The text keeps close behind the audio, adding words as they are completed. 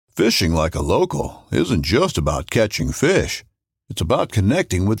Fishing like a local isn't just about catching fish. It's about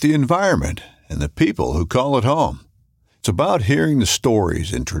connecting with the environment and the people who call it home. It's about hearing the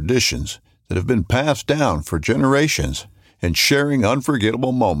stories and traditions that have been passed down for generations and sharing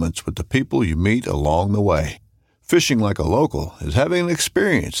unforgettable moments with the people you meet along the way. Fishing like a local is having an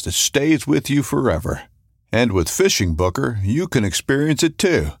experience that stays with you forever. And with Fishing Booker, you can experience it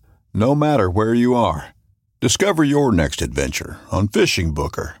too, no matter where you are. Discover your next adventure on Fishing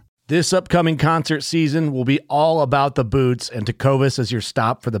Booker. This upcoming concert season will be all about the boots, and Tecovas is your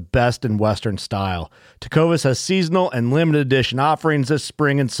stop for the best in Western style. Tecovas has seasonal and limited edition offerings this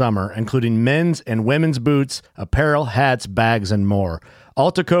spring and summer, including men's and women's boots, apparel, hats, bags, and more.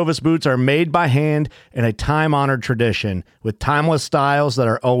 All Tecovas boots are made by hand in a time-honored tradition with timeless styles that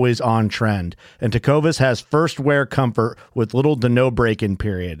are always on trend. And Tecovas has first wear comfort with little to no break-in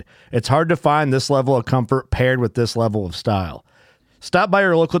period. It's hard to find this level of comfort paired with this level of style. Stop by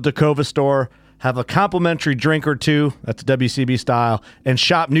your local Tecovas store, have a complimentary drink or two, that's WCB style, and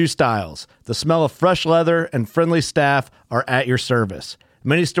shop new styles. The smell of fresh leather and friendly staff are at your service.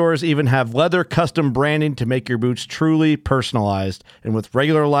 Many stores even have leather custom branding to make your boots truly personalized. And with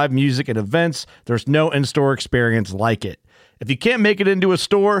regular live music and events, there's no in-store experience like it. If you can't make it into a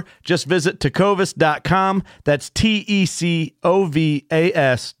store, just visit tecovas.com. That's TECOVAS.com.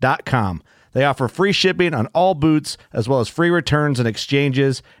 They offer free shipping on all boots, as well as free returns and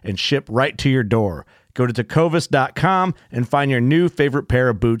exchanges, and ship right to your door. Go to tecovas.com and find your new favorite pair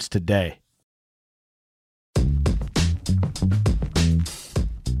of boots today.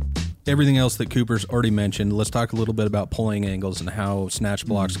 Everything else that Cooper's already mentioned, let's talk a little bit about pulling angles and how snatch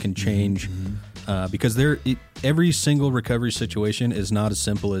blocks can change. Because every single recovery situation is not as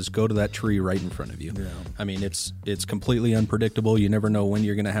simple as go to that tree right in front of you. Yeah. I mean, it's completely unpredictable. You never know when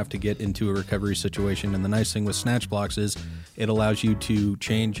you're going to have to get into a recovery situation. And the nice thing with snatch blocks is it allows you to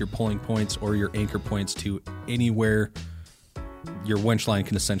change your pulling points or your anchor points to anywhere your winch line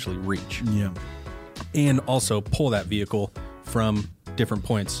can essentially reach. Yeah. And also pull that vehicle from different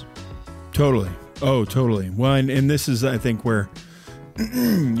points. Totally. Oh, totally. Well, and this is, I think, where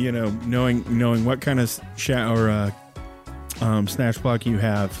knowing what kind of snatch block you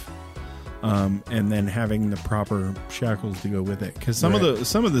have, and then having the proper shackles to go with it. Because some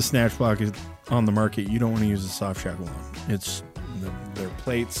of the snatch block is on the market, you don't want to use a soft shackle on. It's they're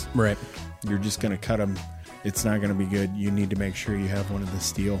plates. Right. You're just going to cut them. It's not going to be good. You need to make sure you have one of the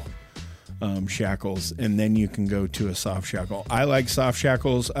steel shackles, and then you can go to a soft shackle. I like soft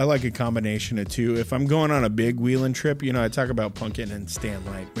shackles. I like a combination of two. If I'm going on a big wheeling trip, I talk about punkin and stand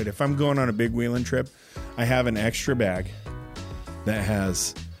light, but if I'm going on a big wheeling trip, I have an extra bag that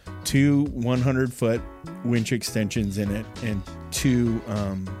has two 100-foot winch extensions in it and two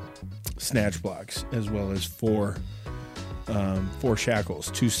snatch blocks, as well as four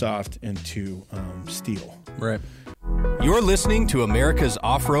shackles, two soft and two steel. Right. You're listening to America's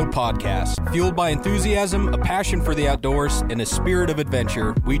Off-Road Podcast. Fueled by enthusiasm, a passion for the outdoors, and a spirit of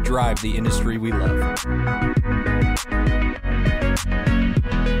adventure, we drive the industry we love.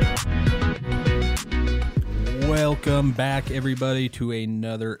 Welcome back, everybody, to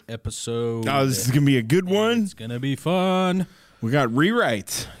another episode. Oh, this is going to be a good one. It's going to be fun. We got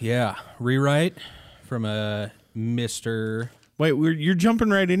rewrites. Yeah, rewrite from a Mr. Wait, you're jumping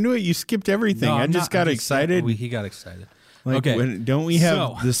right into it? You skipped everything. No, I just got excited. He got excited. Like, okay. Don't we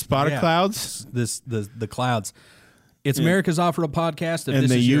have the spot of clouds? The clouds. It's America's Off-Road Podcast. And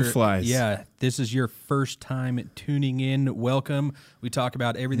the U-Flies. Yeah, this is your first time tuning in. Welcome. We talk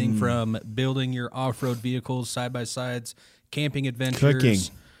about everything from building your off-road vehicles, side-by-sides, camping adventures.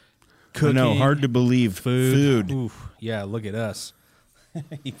 I Cooking. know, hard to believe. Food. Oof. Yeah, look at us.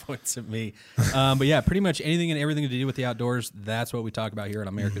 He points at me. But yeah, pretty much anything and everything to do with the outdoors, that's what we talk about here on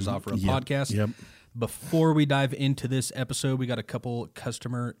America's Off-Road Podcast. Yep. Before we dive into this episode, we got a couple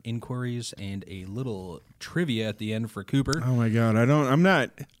customer inquiries and a little trivia at the end for Cooper. Oh my God. I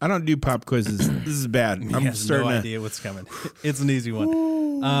don't do pop quizzes. This is bad. He has no idea what's coming. It's an easy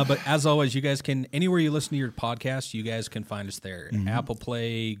one. But as always, you guys can, anywhere you listen to your podcast, you guys can find us there. Apple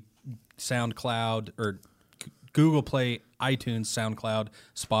Play, SoundCloud, or Google Play, iTunes, SoundCloud,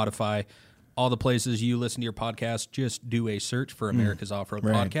 Spotify, all the places you listen to your podcast. Just do a search for America's Off-Road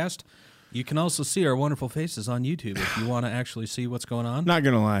Podcast. You can also see our wonderful faces on YouTube if you want to actually see what's going on. Not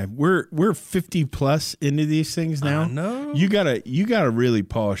gonna lie, we're 50 plus into these things now. No, you gotta really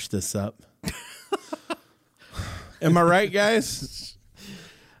polish this up. Am I right, guys?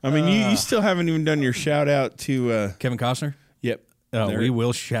 I mean, you still haven't even done your shout out to Kevin Costner. Yep. Oh, we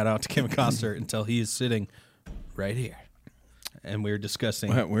will shout out to Kevin Costner until he is sitting right here, and we're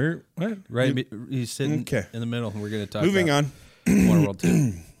discussing. What? Right, he's sitting in the middle, and we're going to talk. Moving about on. Waterworld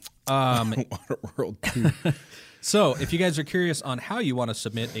 2. Waterworld 2. So, if you guys are curious on how you want to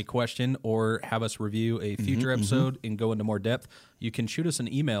submit a question or have us review a future episode and go into more depth, you can shoot us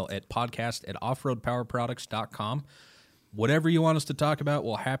an email at podcast@offroadpowerproducts.com. Whatever you want us to talk about,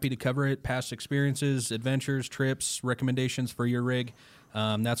 we're happy to cover it. Past experiences, adventures, trips, recommendations for your rig.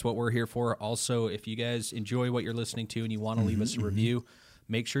 That's what we're here for. Also, if you guys enjoy what you're listening to and you want to leave us a review,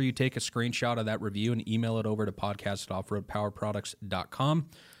 make sure you take a screenshot of that review and email it over to podcast@offroadpowerproducts.com.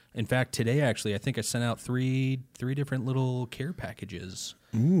 In fact, today, actually, I think I sent out three different little care packages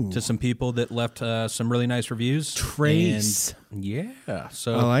to some people that left some really nice reviews. Trace. And yeah.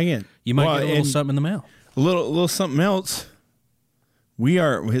 So I like it. You might Well, get a little and something in the mail. A little something else.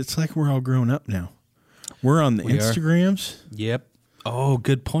 It's like we're all grown up now. We're on the Instagrams. Yep. Oh,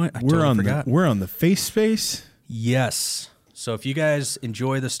 good point. We're forgot. We're on the Face Space. Yes. So if you guys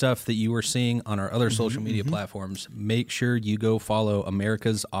enjoy the stuff that you were seeing on our other social media platforms, make sure you go follow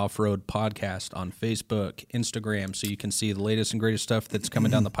America's Off-Road Podcast on Facebook, Instagram, so you can see the latest and greatest stuff that's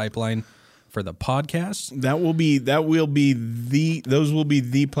coming down the pipeline for the podcast. Those will be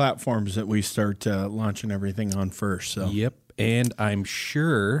the platforms that we start launching everything on first. So Yep. And I'm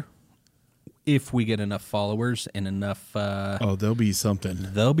sure if we get enough followers and enough there'll be something.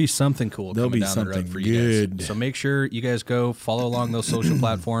 There'll be something cool There'll coming be down the road something for you good. guys. So make sure you guys go follow along those social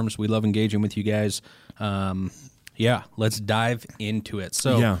platforms. We love engaging with you guys. Let's dive into it.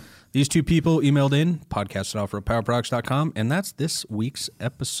 So these two people emailed in, podcast@offroadpowerproducts.com, and that's this week's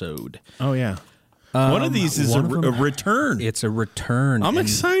episode. Oh, yeah. One of these is a return. It's a return. I'm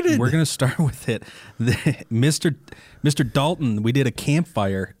excited. We're going to start with it. Mr. Dalton, we did a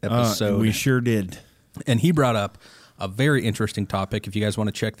campfire episode. We sure did. And he brought up a very interesting topic. If you guys want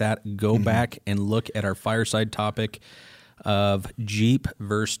to check that, go back and look at our fireside topic of Jeep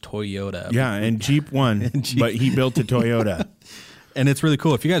versus Toyota. Yeah, and Jeep won, but he built a Toyota. And it's really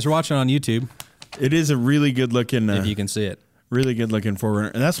cool. If you guys are watching on YouTube, it is a really good looking. If you can see it. Really good looking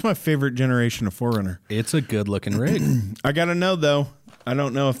 4Runner. And that's my favorite generation of 4Runner. It's a good looking rig. I got to know, though. I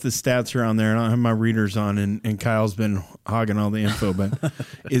don't know if the stats are on there. I don't have my readers on, and Kyle's been hogging all the info. But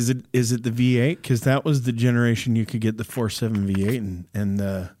is it the V8? Because that was the generation you could get the 4.7 V8,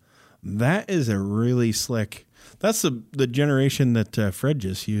 and that is a really slick. That's the generation that Fred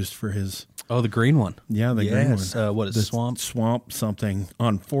just used for his. Oh, the green one. Yeah, the green one. What is the Swamp? Swamp something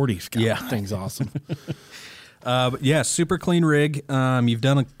on 40s. God, yeah, that thing's awesome. Super clean rig. You've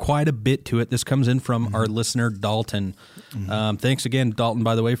done quite a bit to it. This comes in from our listener, Dalton. Thanks again, Dalton,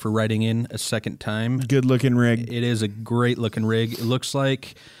 by the way, for writing in a second time. Good looking rig. It is a great looking rig. It looks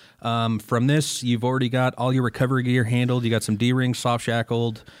like from this, you've already got all your recovery gear handled. You got some D-ring, soft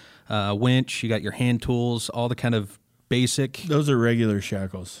shackled, winch. You got your hand tools, all the kind of basic. Those are regular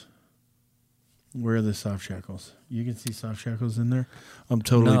shackles. Where are the soft shackles? You can see soft shackles in there.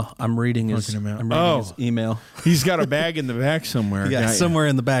 I'm reading his email. He's got a bag in the back somewhere. Yeah, somewhere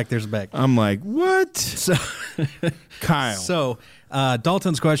in the back, there's a bag. I'm like, what? So, Kyle. So,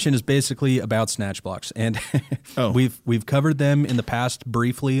 Dalton's question is basically about snatch blocks, and we've covered them in the past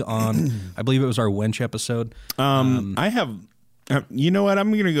briefly on, I believe it was our winch episode. I have. You know what?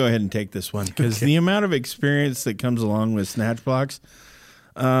 I'm going to go ahead and take this one because the amount of experience that comes along with snatch blocks.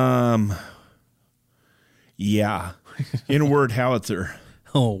 Yeah. In a word, howitzer.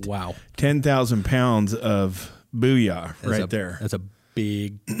 Oh, wow. 10,000 pounds of booyah there. That's a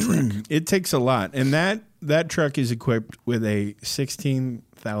big truck. It takes a lot. And that truck is equipped with a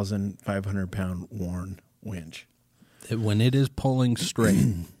 16,500 pound Warn winch. When it is pulling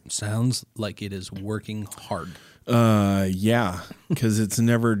straight, sounds like it is working hard. Yeah, because it's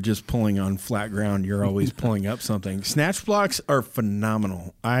never just pulling on flat ground. You're always pulling up something. Snatch blocks are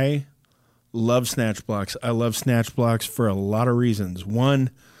phenomenal. I love snatch blocks. I love snatch blocks for a lot of reasons.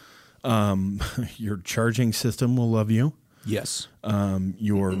 One, your charging system will love you. Yes.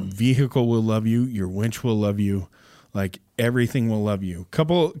 Your vehicle will love you. Your winch will love you. Like everything will love you.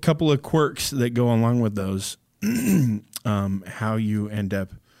 Couple of quirks that go along with those. How you end up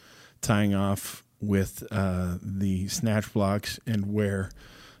tying off with the snatch blocks and where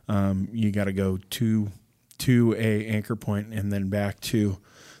you got to go to a anchor point and then back to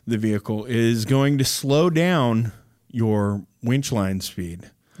the vehicle is going to slow down your winch line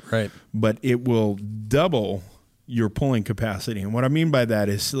speed. Right. But it will double your pulling capacity. And what I mean by that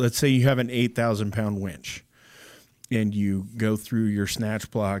is, let's say you have an 8,000 pound winch and you go through your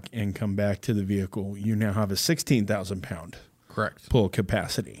snatch block and come back to the vehicle. You now have a 16,000 pound pull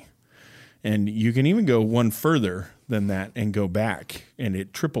capacity. And you can even go one further than that and go back, and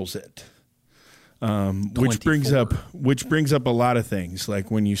it triples it. Which brings up a lot of things, like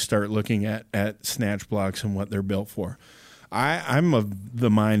when you start looking at snatch blocks and what they're built for. I'm of the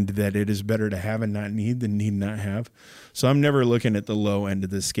mind that it is better to have and not need than need not have. So I'm never looking at the low end of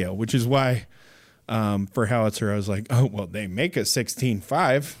the scale, which is why for howitzer I was like, oh, well, they make a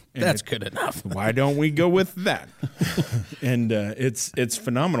 16.5. That's good enough. Why don't we go with that? And it's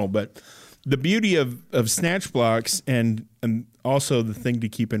phenomenal. But the beauty of snatch blocks and also the thing to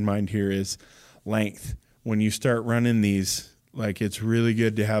keep in mind here is length. When you start running these, like, it's really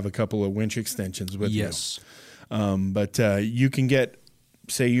good to have a couple of winch extensions with you. But you can get,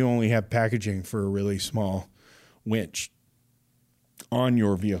 say you only have packaging for a really small winch on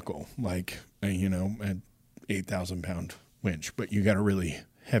your vehicle, like, an 8,000 pound winch, but you got a really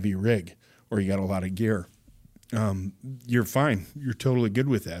heavy rig or you got a lot of gear. You're fine. You're totally good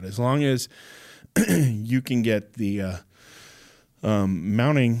with that. As long as you can get the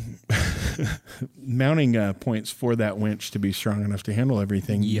mounting points for that winch to be strong enough to handle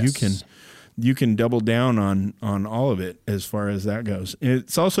everything, you can double down on all of it as far as that goes.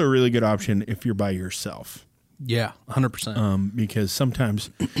 It's also a really good option if you're by yourself. Yeah, 100%. Because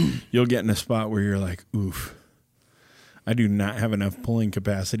sometimes you'll get in a spot where you're like, oof, I do not have enough pulling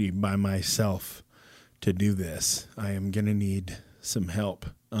capacity by myself to do this. I am going to need some help.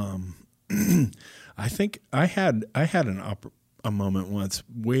 I think I had a moment once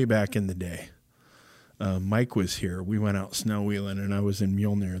way back in the day. Mike was here. We went out snow wheeling, and I was in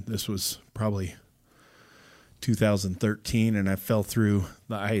Muehlner. This was probably 2013, and I fell through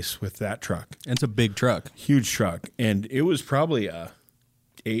the ice with that truck. It's a big truck. Huge truck. And it was probably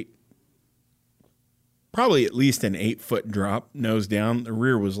probably at least an 8-foot drop, nose down. The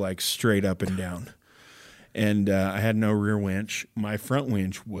rear was like straight up and down. And I had no rear winch. My front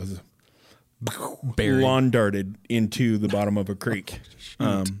winch was Buried. lawn darted into the bottom of a creek.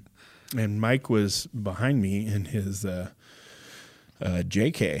 And Mike was behind me in his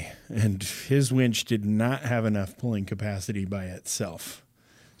JK, and his winch did not have enough pulling capacity by itself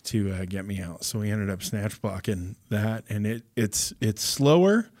to get me out. So we ended up snatch blocking that, and it's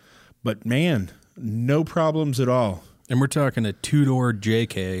slower, but man, no problems at all. And we're talking a 2-door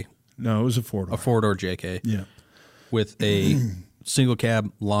JK. No, it was a 4-door. A 4-door JK. Yeah. With a single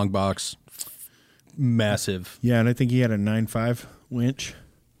cab, long box, massive. Yeah, and I think he had a 9.5 winch.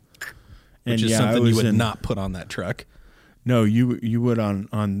 Which is something you would not put on that truck. No, you would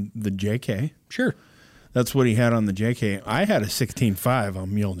on the JK. Sure. That's what he had on the JK. I had a 16.5 on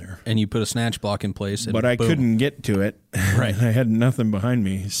Muehlner. And you put a snatch block in place. And but I couldn't get to it. Right. I had nothing behind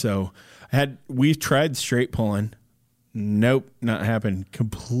me. So we tried straight pulling. Nope, not happened.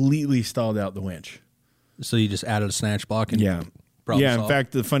 Completely stalled out the winch. So you just added a snatch block and problem in solved.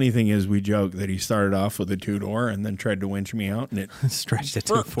 fact, the funny thing is we joke that he started off with a 2-door and then tried to winch me out, and it stretched it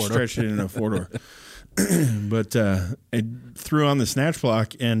to a 4-door. Stretched it into a 4-door. But I threw on the snatch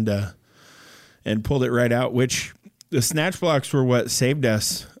block and pulled it right out, which the snatch blocks were what saved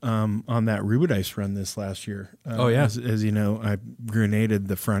us on that Rubidice run this last year. As you know, I grenaded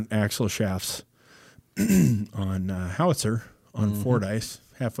the front axle shafts on howitzer on Fordyce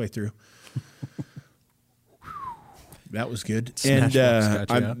halfway through. That was good. Snatch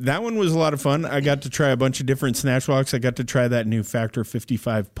And that one was a lot of fun. I got to try a bunch of different snatch blocks. I got to try that new Factor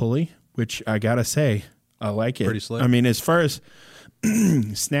 55 pulley, which I got to say, I like it. Pretty slick. I mean, as far as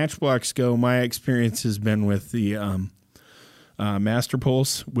snatch blocks go, my experience has been with the Master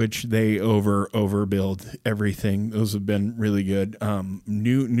Pulse, which they overbuild everything. Those have been really good.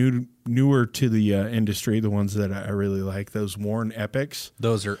 Newer to the industry, the ones that I really like, those Warren Epics.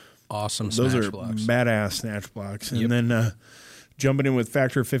 Those are awesome snatch blocks. Those are badass snatch blocks. And then jumping in with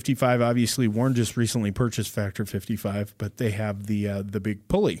Factor 55, obviously Warren just recently purchased Factor 55, but they have the big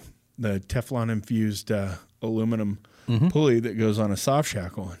pulley, the Teflon infused aluminum pulley that goes on a soft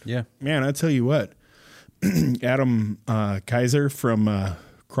shackle. Yeah. Man, I tell you what, Adam Kaiser from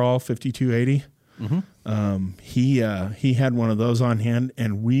Crawl 5280, he had one of those on hand,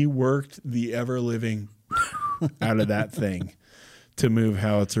 and we worked the ever living out of that thing to move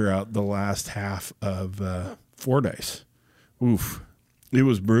howitzer out the last half of Fordyce. Oof. It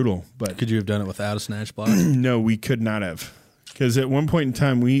was brutal. But could you have done it without a snatch block? No, we could not have. Because at one point in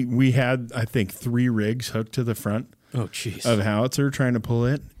time, we had, I think, 3 rigs hooked to the front of howitzer trying to pull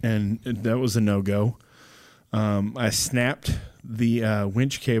it, and that was a no-go. I snapped the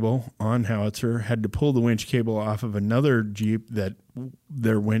winch cable on howitzer, had to pull the winch cable off of another Jeep that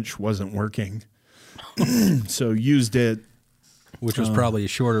their winch wasn't working. So used it. Which was probably a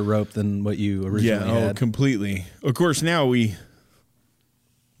shorter rope than what you originally had. Yeah, completely. Of course, now we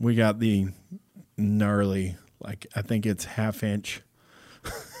got the gnarly, like, I think it's 1/2 inch.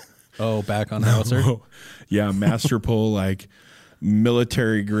 Oh, back on howitzer? Yeah, Master Pull, like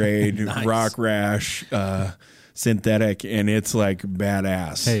military grade, Nice. rock rash, synthetic, and it's like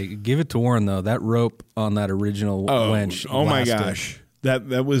badass. Hey, give it to Warren though. That rope on that original winch. Oh my lasted. gosh,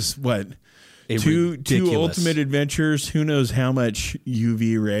 that was what. Two Ridiculous. ultimate adventures. Who knows how much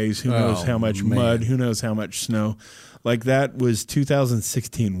UV rays? Who knows how much mud? Who knows how much snow? Like that was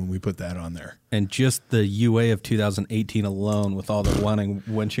 2016 when we put that on there. And just the UA of 2018 alone, with all the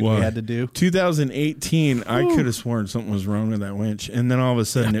winching we had to do. 2018, I could have sworn something was wrong with that winch, and then all of a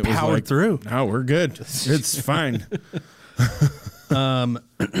sudden it was powered like, through. "Oh, we're good. It's fine."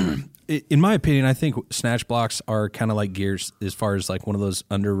 In my opinion, I think snatch blocks are kind of like gears, as far as like one of those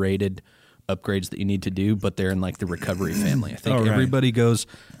underrated upgrades that you need to do, but they're in like the recovery family. I think everybody goes,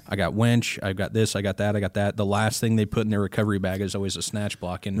 I got winch, I got this, I got that, I got that. The last thing they put in their recovery bag is always a snatch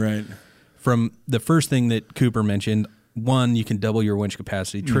block. And from the first thing that Cooper mentioned, one, you can double your winch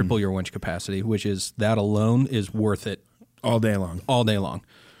capacity, triple your winch capacity, which is, that alone is worth it all day long. All day long.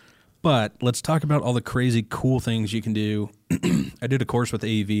 But let's talk about all the crazy cool things you can do. I did a course with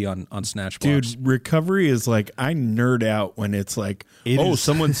AEV on snatch blocks. Dude, recovery is like, I nerd out when it's like,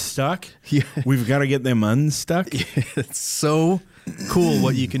 someone's stuck? Yeah. We've got to get them unstuck? It's so cool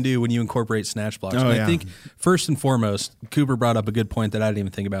what you can do when you incorporate snatch blocks. I think first and foremost, Cooper brought up a good point that I didn't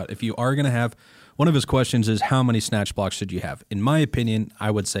even think about. If you are going to have, one of his questions is, how many snatch blocks should you have? In my opinion,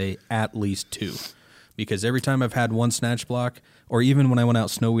 I would say at least 2. Because every time I've had one snatch block, or even when I went out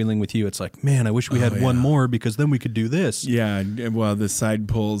snow wheeling with you, it's like, man, I wish we had one more, because then we could do this. Yeah, well, the side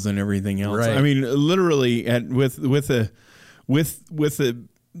pulls and everything else. Right. I mean, literally, with the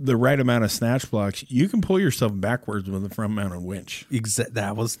right amount of snatch blocks, you can pull yourself backwards with the front mounted winch.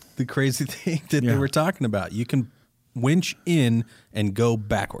 That was the crazy thing that they were talking about. You can winch in and go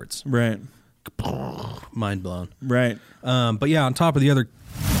backwards. Right. Mind blown. Right. But yeah, on top of the other,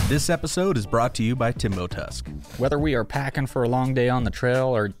 this episode is brought to you by Timbo Tusk. Whether we are packing for a long day on the trail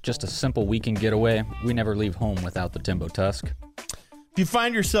or just a simple weekend getaway, we never leave home without the Timbo Tusk. If you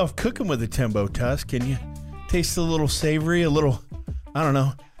find yourself cooking with a Timbo Tusk and you taste a little savory, a little, I don't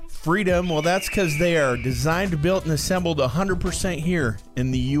know, freedom, well, that's because they are designed, built, and assembled 100% here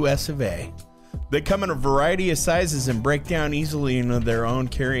in the US of A. They come in a variety of sizes and break down easily into their own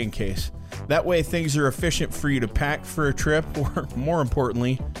carrying case. That way things are efficient for you to pack for a trip, or more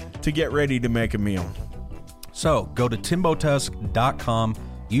importantly, to get ready to make a meal. So go to timbotusk.com,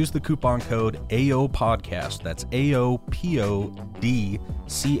 use the coupon code AOPODCAST, that's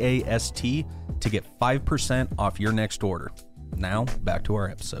AOPODCAST, to get 5% off your next order. Now, back to our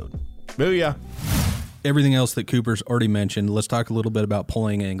episode. Booyah. Everything else that Cooper's already mentioned, let's talk a little bit about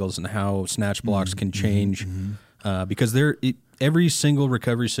pulling angles and how snatch blocks can change. Because every single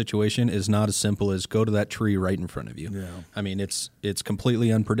recovery situation is not as simple as go to that tree right in front of you. Yeah. I mean, it's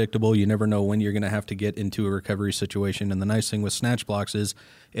completely unpredictable. You never know when you're going to have to get into a recovery situation. And the nice thing with snatch blocks is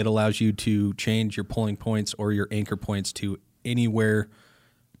it allows you to change your pulling points or your anchor points to anywhere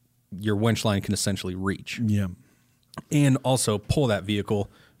your winch line can essentially reach. Yeah. And also pull that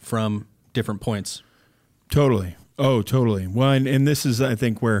vehicle from different points. Totally. Oh, totally. Well, and this is, I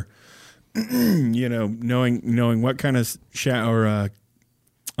think, where knowing what kind of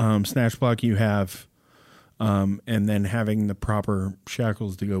snatch block you have, and then having the proper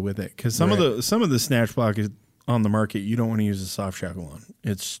shackles to go with it. Because some of the snatch block is on the market, you don't want to use a soft shackle on.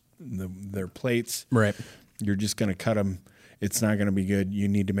 It's their plates. Right. You're just going to cut them. It's not going to be good. You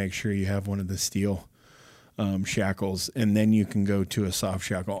need to make sure you have one of the steel shackles, and then you can go to a soft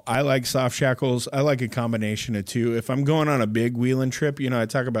shackle. I like soft shackles. I like a combination of two. If I'm going on a big wheeling trip, I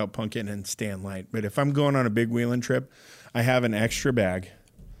talk about Punkin and Stand Light, but if I'm going on a big wheeling trip, I have an extra bag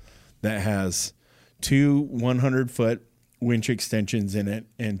that has 2 100-foot winch extensions in it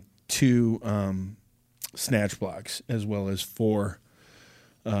and 2 snatch blocks, as well as 4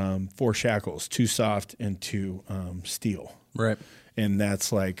 shackles, 2 soft and 2 steel. Right. And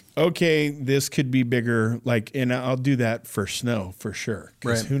that's like, okay, this could be bigger. Like, and I'll do that for snow for sure.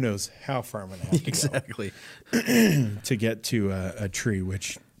 Because who knows how far I'm going to have to Exactly. go to get to a tree,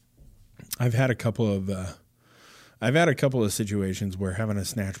 which I've had a couple of situations where having a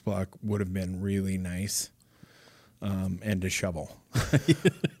snatch block would have been really nice. And a shovel.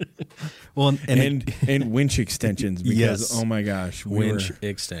 Well, and winch extensions, because oh my gosh, winch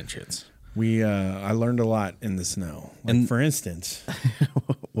extensions. I learned a lot in the snow. Like, and for instance,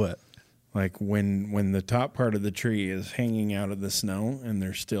 what? Like when the top part of the tree is hanging out of the snow and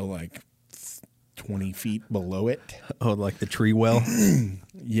they're still like 20 feet below it. Oh, like the tree well?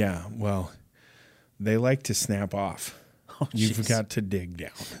 Yeah. Well, they like to snap off. Oh, you've got to dig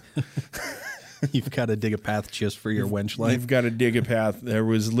down. You've got to dig a path just for your winch line. You've got to dig a path. There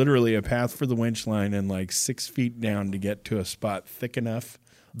was literally a path for the winch line and like 6 feet down to get to a spot thick enough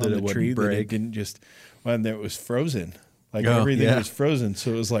on the tree that it didn't just and it was frozen. Like Oh, everything yeah. was frozen.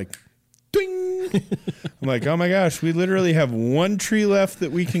 So it was like, ding. I'm like, oh my gosh, we literally have one tree left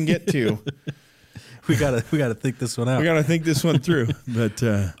that we can get to. We gotta think this one out. We got to think this one through. But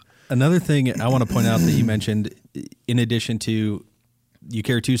Another thing I want to point out that you mentioned, in addition to you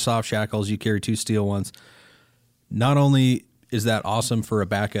carry 2 soft shackles, you carry 2 steel ones. Not only is that awesome for a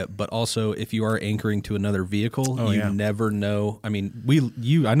backup, but also if you are anchoring to another vehicle, you never know. I mean,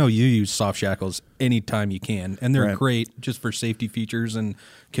 I know you use soft shackles anytime you can, and they're Right. great just for safety features and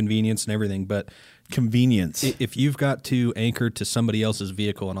convenience and everything. But convenience. if you've got to anchor to somebody else's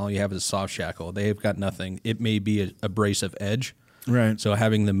vehicle and all you have is a soft shackle, they've got nothing. It may be a brace of edge. Right. So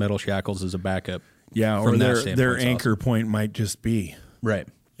having the metal shackles as a backup. Yeah, or from that their standpoint's anchor awesome. point might just be Right.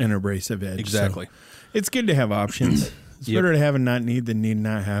 an abrasive edge. Exactly. So it's good to have options. It's Yep. better to have and not need than need and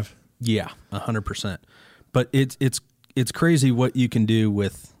not have. Yeah, 100%. But it's crazy what you can do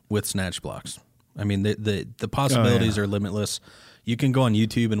with snatch blocks. I mean, the possibilities are limitless. You can go on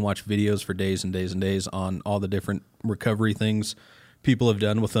YouTube and watch videos for days and days and days on all the different recovery things people have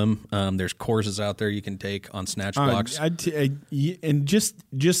done with them. There's courses out there you can take on snatch blocks. And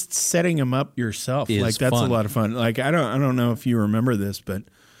just setting them up yourself, Is like that's fun. a lot of fun. Like I don't know if you remember this, but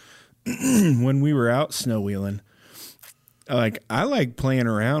when we were out snow wheeling, like I like playing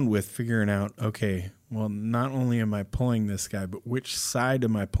around with figuring out, okay, well, not only am I pulling this guy, but which side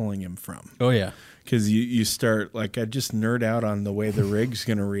am I pulling him from? Oh yeah. Because you start, like, I just nerd out on the way the rig's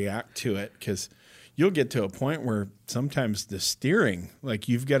going to react to it. Because you'll get to a point where sometimes the steering, like,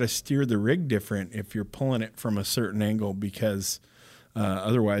 you've got to steer the rig different if you're pulling it from a certain angle, because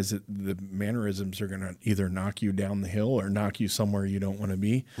otherwise the mannerisms are going to either knock you down the hill or knock you somewhere you don't want to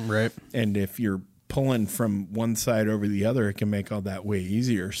be. Right. And if you're pulling from one side over the other, it can make all that way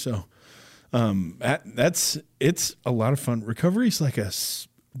easier. So it's a lot of fun. Recovery is like a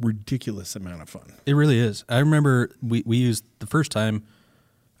ridiculous amount of fun. It really is. I remember we used the first time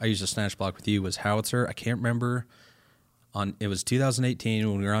I used a snatch block with you was Howitzer. I can't remember it was 2018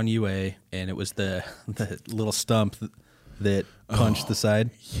 when we were on UA, and it was the little stump that punched the side.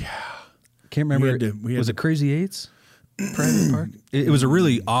 Yeah. Can't remember. Was it Crazy Eights private park? It was a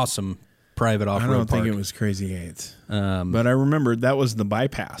really awesome private off-road I don't park. think it was Crazy Eights. But I remember that was the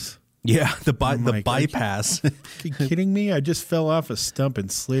bypass. Yeah, the like, bypass. Are you kidding me? I just fell off a stump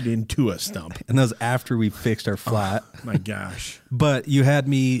and slid into a stump. And that was after we fixed our flat. My gosh. But you had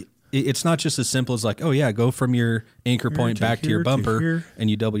me. It's not just as simple as like, oh yeah, go from your anchor point to back to here your to bumper, here. and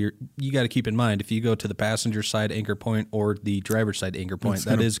you double your. You got to keep in mind, if you go to the passenger side anchor point or the driver's side anchor point, It's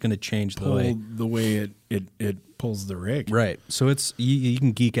that gonna is going to change the way. Pull the way it pulls the rig. Right. So it's you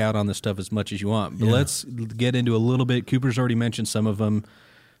can geek out on this stuff as much as you want, but let's get into a little bit. Cooper's already mentioned some of them.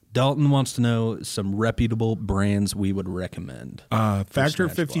 Dalton wants to know some reputable brands we would recommend. Factor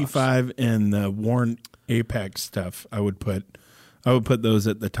snatch 55 and the Warren Apex stuff, I would put those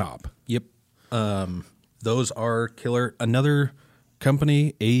at the top. Yep. Those are killer. Another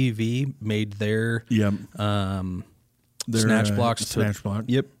company, AEV, made their Yep. They're, snatch blocks. Snatch block.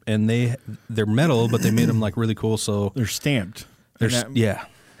 Yep. And they're metal, but they made them like really cool. So They're stamped. they're And that- yeah.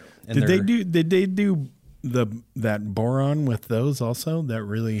 And Did they do that boron with those also? That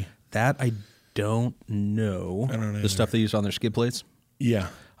really? that? I don't know. I don't know the stuff they use on their skid plates. Yeah.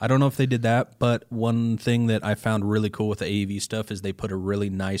 I don't know if they did that, but one thing that I found really cool with the AEV stuff is they put a really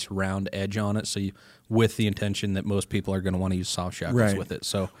nice round edge on it. So with the intention that most people are going to want to use soft shackles Right. with it.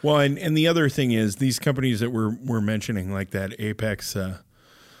 So Well, and the other thing is these companies that we're mentioning, like that Apex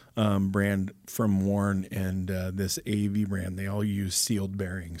brand from Warren and this AEV brand, they all use sealed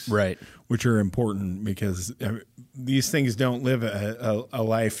bearings, right. which are important because these things don't live a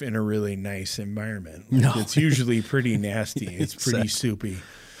life in a really nice environment. Like, No. it's usually pretty nasty. It's pretty soupy.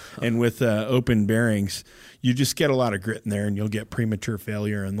 And with open bearings, you just get a lot of grit in there and you'll get premature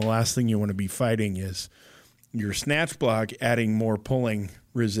failure. And the last thing you want to be fighting is your snatch block adding more pulling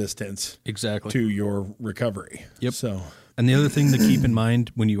resistance Exactly. to your recovery. Yep. So And the other thing to keep in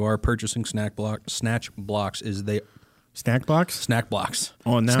mind when you are purchasing snatch blocks is snack blocks? snack blocks.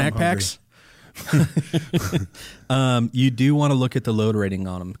 Oh, now snack I'm packs. You do want to look at the load rating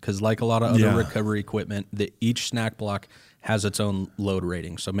on them because, like a lot of other Yeah. recovery equipment, each snack block has its own load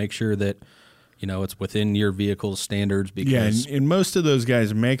rating. So make sure that it's within your vehicle's standards because Yeah, and most of those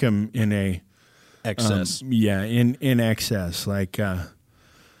guys make them in a excess. in excess. Like,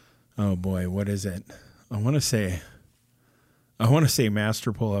 oh boy, what is it? I want to say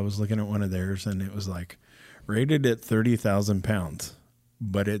Master Pull. I was looking at one of theirs, and it was like rated at 30,000 pounds,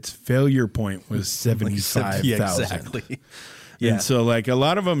 but its failure point was 75,000. Yeah, exactly. And so, like, a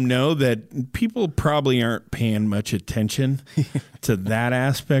lot of them know that people probably aren't paying much attention to that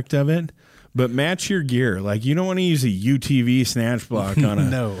aspect of it. But match your gear. Like, you don't want to use a UTV snatch block on a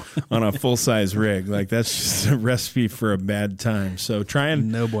No. on a full size rig. Like, that's just a recipe for a bad time. So try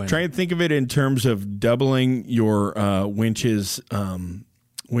and think of it in terms of doubling your winch's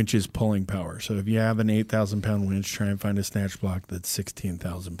pulling power. So if you have an 8,000 pound winch, try and find a snatch block that's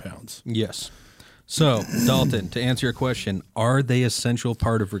 16,000 pounds. Yes. So, Dalton, to answer your question, are they essential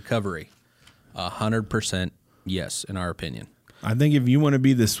part of recovery? 100% yes, in our opinion. I think if you want to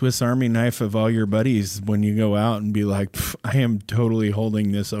be the Swiss Army knife of all your buddies when you go out and be like, I am totally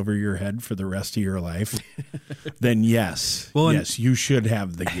holding this over your head for the rest of your life, then yes, you should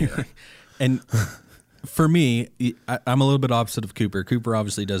have the gear. And for me, I'm a little bit opposite of Cooper. Cooper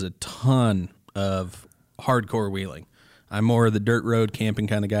obviously does a ton of hardcore wheeling. I'm more of the dirt road camping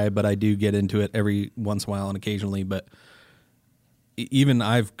kind of guy, but I do get into it every once in a while and occasionally. But even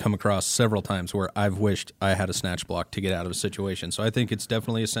I've come across several times where I've wished I had a snatch block to get out of a situation. So I think it's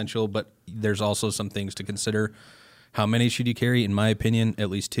definitely essential, but there's also some things to consider. How many should you carry? In my opinion, at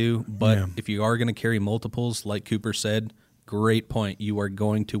least 2. But if you are going to carry multiples, like Cooper said, great point. You are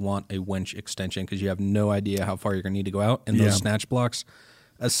going to want a winch extension because you have no idea how far you're going to need to go out. And those snatch blocks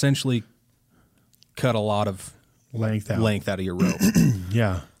essentially cut a lot of length out of your rope.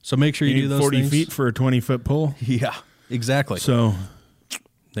 Yeah. So make sure you do those 40 things. feet for a 20-foot pull. Yeah, exactly. So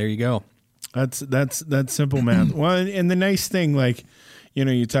there you go. That's simple math. Well, and the nice thing, like, you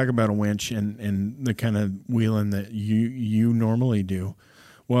know, you talk about a winch and the kind of wheeling that you normally do.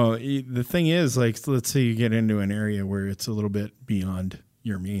 Well, the thing is, like, let's say you get into an area where it's a little bit beyond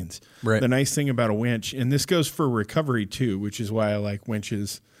your means. Right. The nice thing about a winch, and this goes for recovery too, which is why I like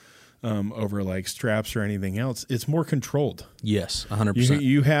winches over like straps or anything else. It's more controlled. Yes, 100%.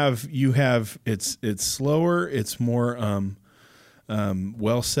 You have it's slower. It's more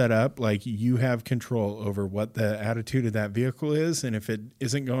well set up. Like, you have control over what the attitude of that vehicle is, and if it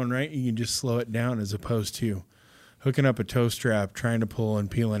isn't going right, you can just slow it down, as opposed to hooking up a tow strap, trying to pull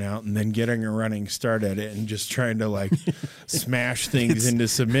and peeling out, and then getting a running start at it and just trying to like smash things into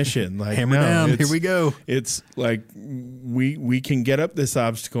submission. Like, hammer down, here we go. It's like we can get up this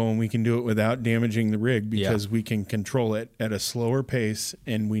obstacle and we can do it without damaging the rig because we can control it at a slower pace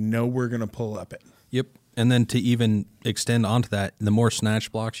and we know we're going to pull up it. Yep. And then to even extend onto that, the more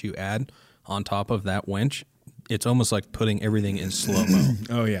snatch blocks you add on top of that winch, it's almost like putting everything in slow-mo.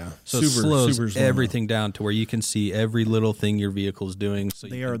 Oh, yeah. So it slows everything down to where you can see every little thing your vehicle's doing. So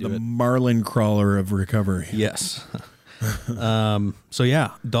they are the Marlin crawler of recovery. Yes. So,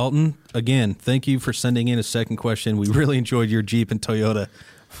 yeah, Dalton, again, thank you for sending in a second question. We really enjoyed your Jeep and Toyota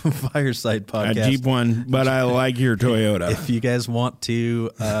Fireside podcast. A Jeep one, but I like your Toyota. If you guys want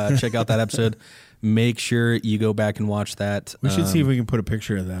to check out that episode, make sure you go back and watch that. We should see if we can put a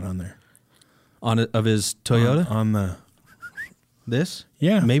picture of that on there. Of his Toyota? On the... This?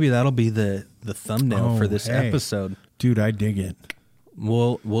 Yeah. Maybe that'll be the thumbnail for this episode. Dude, I dig it.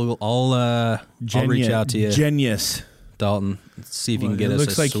 I'll reach out to you. Genius. Dalton, see if you can get us a It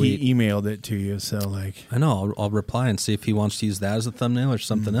looks like sweet... he emailed it to you, so like... I know. I'll reply and see if he wants to use that as a thumbnail or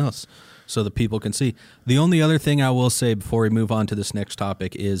something else so that people can see. The only other thing I will say before we move on to this next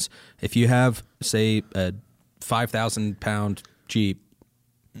topic is if you have, say, a 5,000-pound Jeep,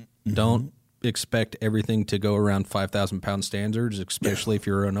 don't expect everything to go around 5,000-pound standards, especially if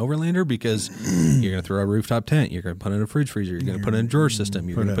you're an overlander, because you're going to throw a rooftop tent, you're going to put in a fridge freezer, you're going to put in a drawer system,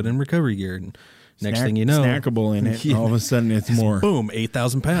 you're going to put in recovery gear, and next thing you know, snackable in it. All of a sudden, it's more. Boom,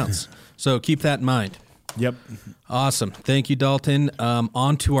 8,000 pounds. So keep that in mind. Yep. Awesome. Thank you, Dalton.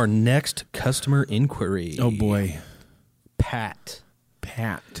 On to our next customer inquiry. Oh boy, Pat.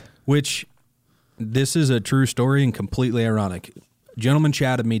 Which this is a true story and completely ironic. Gentleman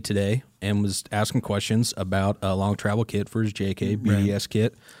chatted me today and was asking questions about a long travel kit for his JK BDS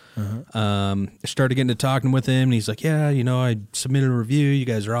kit. Started getting to talking with him, and he's like, yeah, you know, I submitted a review. You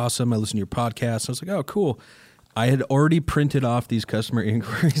guys are awesome. I listened to your podcast. I was like, oh, cool. I had already printed off these customer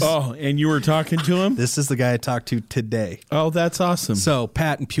inquiries. Oh, and you were talking to him? This is the guy I talked to today. Oh, that's awesome. So,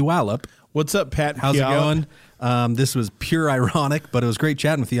 Pat in Puyallup. What's up, Pat? How's it going? This was pure ironic, but it was great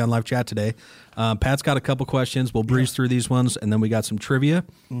chatting with you on live chat today. Pat's got a couple questions. We'll breeze through these ones, and then we got some trivia.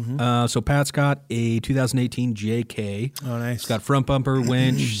 So Pat's got a 2018 JK. Oh, nice. It's got front bumper,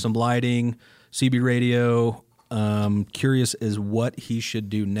 winch, some lighting, CB radio. Curious as what he should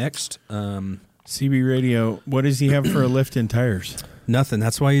do next. CB radio. What does he have for a lift and tires? Nothing.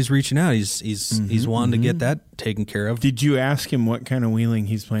 That's why he's reaching out. He's wanting to get that taken care of. Did you ask him what kind of wheeling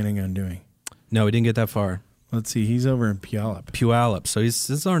he's planning on doing? No, he didn't get that far. Let's see. He's over in Puyallup. So this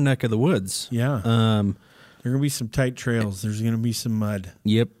is our neck of the woods. Yeah. There are going to be some tight trails. There's going to be some mud.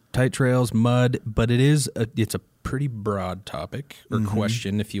 Yep. Tight trails, mud, but it's a pretty broad topic or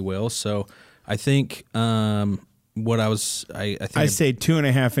question, if you will. So I think I think I say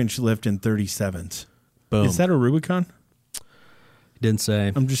 2.5-inch lift in 37s. boom. Is that a Rubicon? Didn't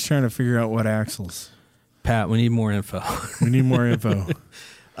say. I'm just trying to figure out what axles. Pat, we need more info. We need more info.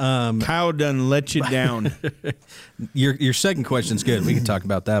 Kyle done let you down. Your second question's good. We can talk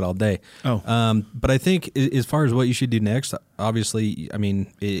about that all day. Oh. But I think as far as what you should do next, obviously, I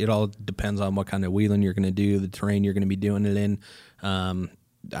mean, it all depends on what kind of wheeling you're going to do, the terrain you're going to be doing it in.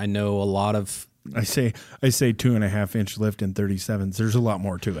 I know a lot of... I say 2.5-inch lift in 37s. There's a lot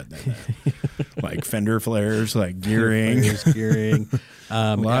more to it than that. Like fender flares, like gearing.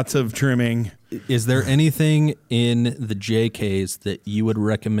 Lots of trimming. Is there anything in the JKs that you would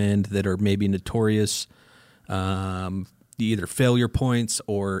recommend that are maybe notorious, either failure points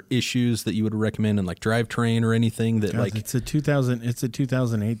or issues that you would recommend in like drivetrain or anything that like it's a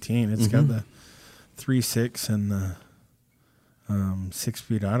 2018. It's got the 3.6 and the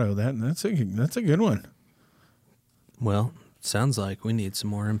 6-speed auto. That's a good one. Well, sounds like we need some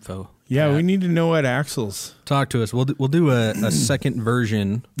more info. Yeah, we need to know what axles. Talk to us. We'll do a second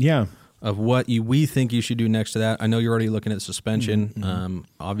version. Yeah. Of what we think you should do next to that. I know you're already looking at suspension.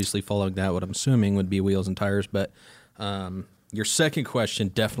 Obviously, following that, what I'm assuming would be wheels and tires. But your second question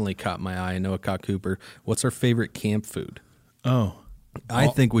definitely caught my eye. I know it caught Cooper. What's our favorite camp food? Oh, I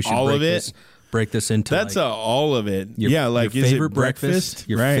think we should all break of it? Break this into that's like all of it. your, like your is favorite it breakfast,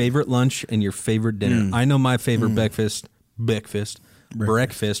 your right. favorite lunch, and your favorite dinner. I know my favorite breakfast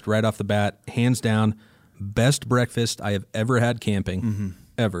right off the bat, hands down, best breakfast I have ever had camping,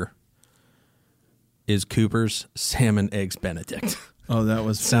 ever. Is Cooper's salmon eggs Benedict. Oh, that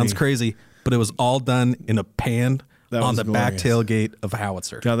was sounds crazy, but it was all done in a pan on the glorious. back tailgate of a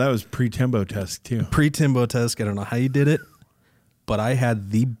Howitzer. God, that was pre-Timbo Tusk too. Pre-Timbo Tusk. I don't know how you did it, but I had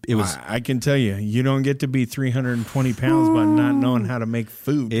it was. I can tell you don't get to be 320 pounds by not knowing how to make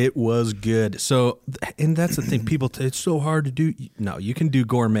food. It was good. So, and that's the thing. People say it's so hard to do. No, you can do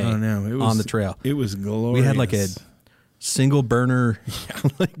gourmet on the trail. It was glorious. We had like a single burner,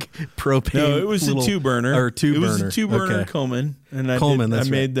 like propane. No, it was a 2-burner. Or 2-burner. It was a 2-burner Okay. Coleman, and I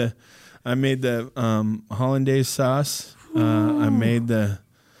made the hollandaise sauce.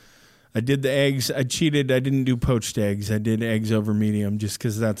 I did the eggs. I cheated. I didn't do poached eggs. I did eggs over medium just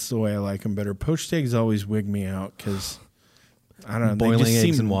because that's the way I like them better. Poached eggs always wig me out because I don't know. Boiling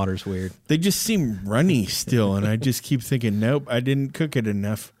eggs in water's weird. They just seem runny still, and I just keep thinking, nope, I didn't cook it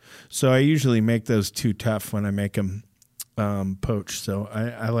enough. So I usually make those too tough when I make them poached. So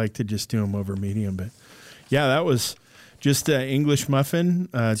I like to just do them over medium. But yeah, that was just an English muffin.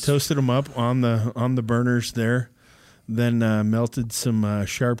 Toasted them up on the burners there. Then melted some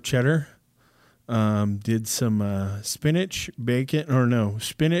sharp cheddar. Did some spinach, the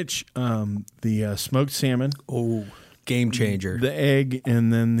smoked salmon. Oh, game changer. The egg,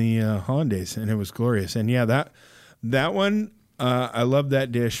 and then the hollandaise, and it was glorious. And yeah, that one, I love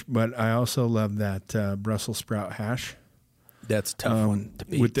that dish, but I also love that Brussels sprout hash. That's a tough one to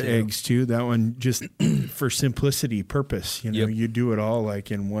beat with the eggs too. That one just for simplicity purpose. You do it all like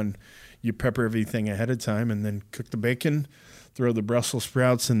in one. You pepper everything ahead of time and then cook the bacon, throw the Brussels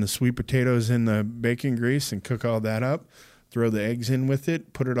sprouts and the sweet potatoes in the bacon grease and cook all that up. Throw the eggs in with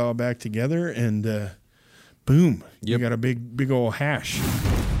it, put it all back together, and boom, you got a big old hash.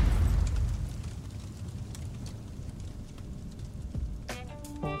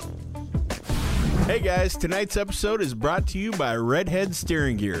 Hey guys, tonight's episode is brought to you by Redhead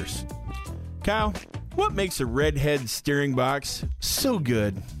Steering Gears. Kyle, what makes a Redhead steering box so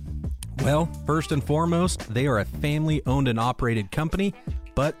good? Well, first and foremost, they are a family-owned and operated company,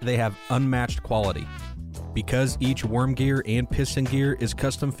 but they have unmatched quality. Because each worm gear and piston gear is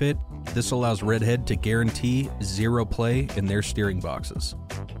custom fit, this allows Redhead to guarantee zero play in their steering boxes.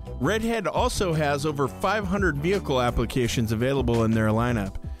 Redhead also has over 500 vehicle applications available in their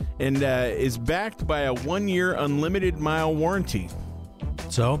lineup and is backed by a 1-year unlimited mile warranty.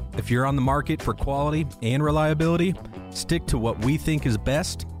 So, if you're on the market for quality and reliability, stick to what we think is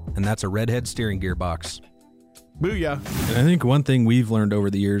best, and that's a Redhead steering gear box. Booyah. And I think one thing we've learned over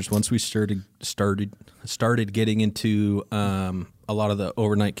the years, once we started getting into a lot of the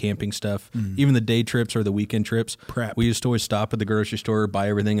overnight camping stuff, even the day trips or the weekend trips, prep. We used to always stop at the grocery store, buy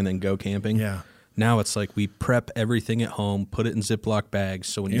everything, and then go camping. Yeah. Now it's like we prep everything at home, put it in Ziploc bags,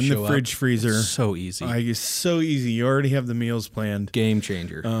 so when you show up, in the fridge freezer, so easy. It's so easy. You already have the meals planned. Game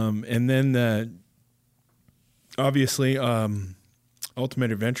changer. And then obviously,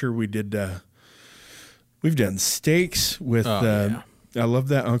 Ultimate Adventure, we've done steaks with. I love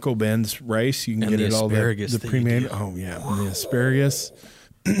that Uncle Ben's rice. You can get it all the pre-made. Oh yeah, and the asparagus,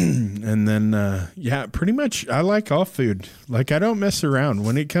 And then, pretty much I like all food. Like I don't mess around.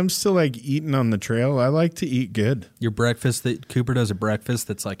 When it comes to like eating on the trail, I like to eat good. Your breakfast that Cooper does a breakfast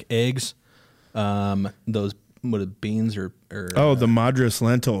that's like eggs, those beans or the Madras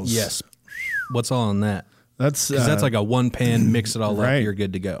lentils. yes. What's all on that? That's That's like a one pan, mix it all right. up, you're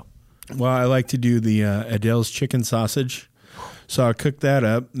good to go. Well, I like to do the Adele's chicken sausage. So I'll cook that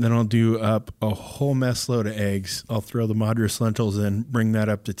up. Then I'll do up a whole mess load of eggs. I'll throw the Madras lentils in, bring that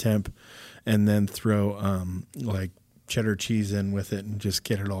up to temp, and then throw like cheddar cheese in with it and just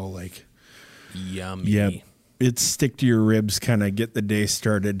get it all like Yummy. Yep. It's stick to your ribs, kind of get the day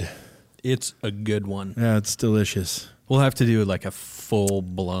started. It's a good one. Yeah, it's delicious. We'll have to do like a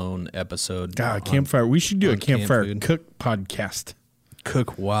full-blown episode. God, campfire. We should do a on camp campfire food. cook podcast.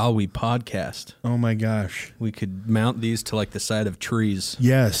 Cook while we podcast. Oh my gosh. We could mount these to like the side of trees.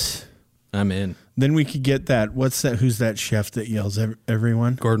 Yes. I'm in. Then we could get that. What's that? Who's that chef that yells at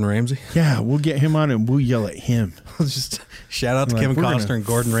everyone? Gordon Ramsay. Yeah, we'll get him on and we'll yell at him. Just shout out to Like, Kevin we're gonna Costner and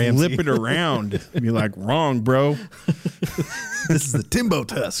Gordon Ramsay. Flip it around. Be like, wrong, bro. This is the Timbo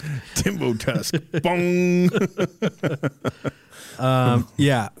Tusk. Timbo Tusk. Bong.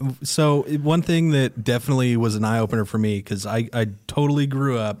 Yeah. So one thing that definitely was an eye opener for me, because I totally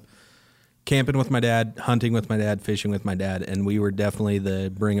grew up camping with my dad, hunting with my dad, fishing with my dad, and we were definitely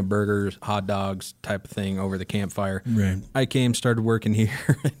the bring a burgers, hot dogs type of thing over the campfire. Right. I started working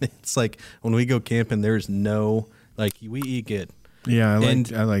here, and it's like when we go camping, there's no like we eat good. Yeah,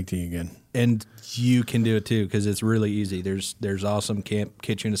 And- I like to eat good. And you can do it too because it's really easy. There's awesome camp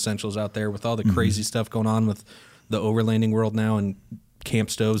kitchen essentials out there with all the crazy stuff going on with the overlanding world now and camp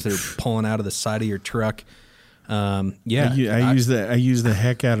stoves that are pulling out of the side of your truck. I use the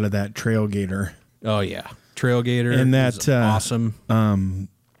heck out of that Trailgator. Oh yeah, Trailgator And that, is awesome.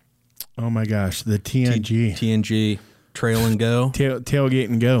 Oh my gosh, the TNG. TNG Trail and Go. Tailgate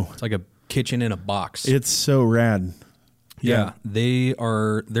and go. It's like a kitchen in a box. It's so rad. Yeah, they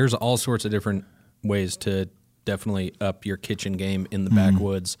are. There's all sorts of different ways to definitely up your kitchen game in the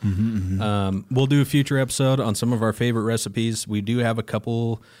backwoods. We'll do a future episode on some of our favorite recipes. We do have a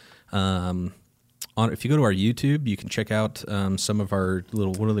couple. If you go to our YouTube, you can check out some of our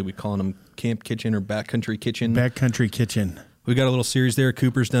little, what are we calling them, camp kitchen or backcountry kitchen. Backcountry kitchen. We've got a little series there.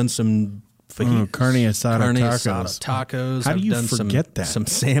 Cooper's done some carne asada tacos. How do I've you done forget that? Some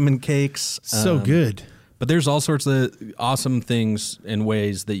salmon cakes. So good. But there's all sorts of awesome things and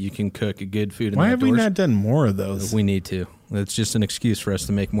ways that you can cook good food in Why the have we outdoors. not done more of those? We need to. It's just an excuse for us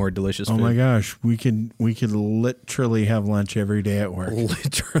to make more delicious Oh food. my gosh, we could literally have lunch every day at work.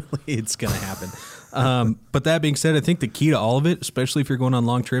 Literally, it's going to happen. But that being said, I think the key to all of it, especially if you're going on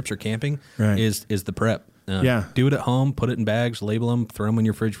long trips or camping, Right. is the prep. Yeah. Do it at home, put it in bags, label them, throw them in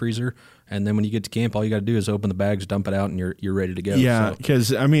your fridge freezer, and then when you get to camp, all you got to do is open the bags, dump it out, and you're ready to go. Yeah, So,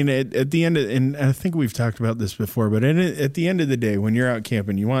 because I mean, at the end of, and I think we've talked about this before, but at the end of the day, when you're out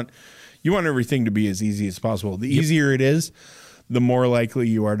camping, you want everything to be as easy as possible. The easier it is, the more likely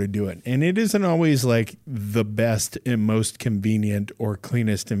you are to do it. And it isn't always like the best and most convenient or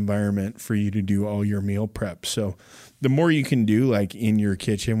cleanest environment for you to do all your meal prep. So the more you can do like in your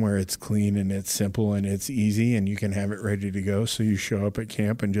kitchen where it's clean and it's simple and it's easy and you can have it ready to go. So you show up at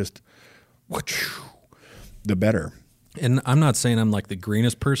camp and just, the better. and I'm not saying I'm like the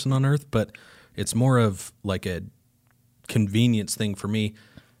greenest person on earth, but it's more of like a convenience thing for me.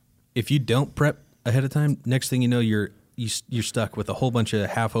 If you don't prep ahead of time, next thing you know, you're stuck with a whole bunch of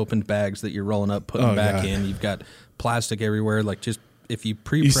half-opened bags that you're rolling up, putting back God. in. You've got plastic everywhere. Like just if you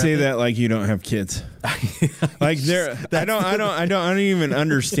pre-prep You say it- that like you don't have kids. Like I don't even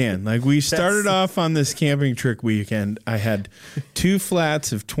understand. Like we started off on this camping trip weekend. I had 2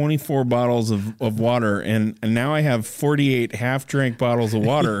 flats of 24 bottles of water, and now I have 48 half-drank bottles of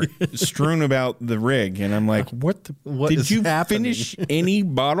water strewn about the rig. And I'm like, what did is you happening? finish any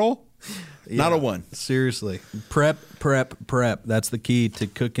bottle? Not a one. Seriously. Prep. That's the key to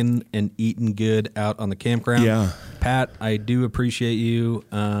cooking and eating good out on the campground. Yeah. Pat, I do appreciate you.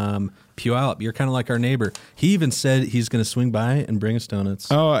 Puyallup, you're kind of like our neighbor. He even said he's going to swing by and bring us donuts.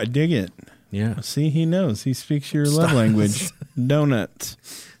 Oh, I dig it. Yeah. See, he knows. He speaks your love language. Donuts.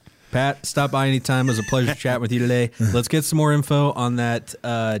 Pat, stop by anytime. It was a pleasure chatting with you today. Let's get some more info on that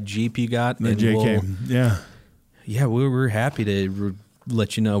Jeep you got. The and JK. Yeah. we're happy to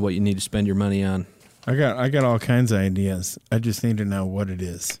let you know what you need to spend your money on. I got all kinds of ideas. I just need to know what it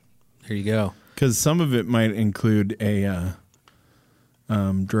is. There you go. Because some of it might include a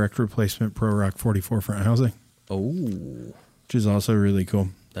direct replacement Pro Rock 44 front housing, Oh, which is also really cool.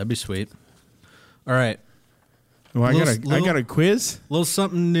 that'd be sweet. All right. Well, I got a quiz. Little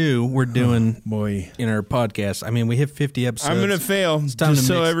something new we're doing Boy, in our podcast. I mean, we hit 50 episodes. I'm gonna fail. It's time just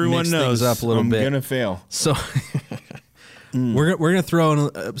to so mix everyone knows. things up a little I'm bit. gonna fail. So we're gonna throw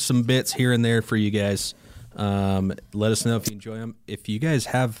in some bits here and there for you guys. Let us know if you enjoy them. If you guys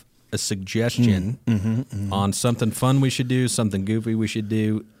have a suggestion on something fun we should do, something goofy we should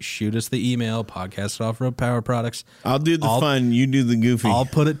do, shoot us the email, podcast Off-Road Power Products. I'll do the fun. You do the goofy. I'll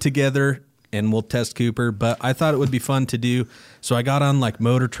put it together and we'll test Cooper. But I thought it would be fun to do. So I got on like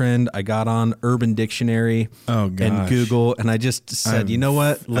Motor Trend. I got on Urban Dictionary and Google. And I just said, you know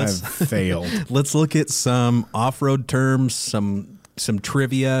what? I've failed. Let's look at some off-road terms, some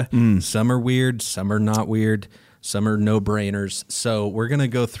trivia. Some are weird. Some are not weird. Some are no-brainers. So we're going to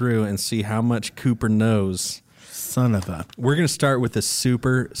go through and see how much Cooper knows. Son of a. We're going to start with a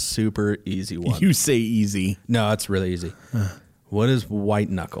super, super easy one. You say easy. No, it's really easy. What is white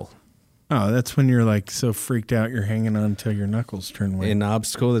knuckle? Oh, that's when you're like so freaked out you're hanging on until your knuckles turn white. An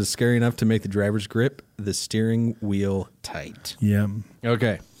obstacle that is scary enough to make the driver's grip the steering wheel tight. Yeah.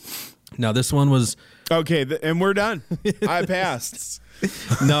 Okay. Now this one was Okay, and we're done. I passed.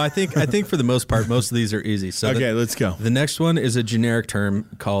 no. I think for the most part, most of these are easy. So Okay, let's go. The next one is a generic term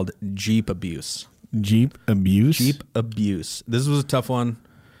called Jeep abuse. Jeep abuse? Jeep abuse. This was a tough one.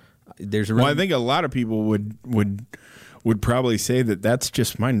 There's a Well, I think a lot of people would probably say that that's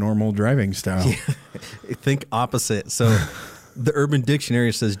just my normal driving style. think opposite. So the Urban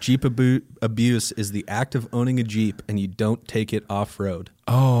Dictionary says Jeep abuse is the act of owning a Jeep and you don't take it off-road.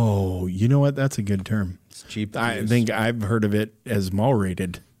 Oh, you know what? That's a good term. It's Jeep I abuse. think I've heard of it as mall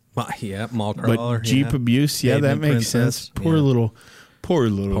rated. Yeah, mall But crawler. Jeep abuse, yeah, that Pavement makes sense. princess, Poor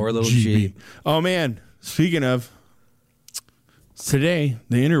yeah. little Jeep. Jeep. Oh man, speaking of today,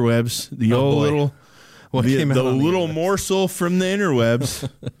 the interwebs, the old boy. little What the came out on the little interwebs? morsel from the interwebs.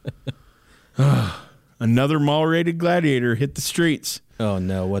 Another mall rated Gladiator hit the streets. Oh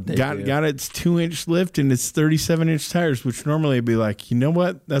no! What they Got its 2-inch lift and its 37-inch tires, which normally I'd be like, you know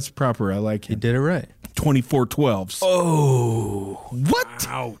what? That's proper. I like You it. did it right. 2412s. Oh, What?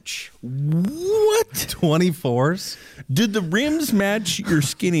 ouch! What? 24s? Did the rims match your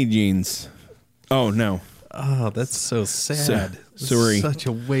skinny jeans? Oh no, Oh, that's so sad. sorry. Such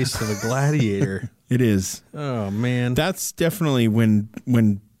a waste of a Gladiator. it is. Oh man, That's definitely when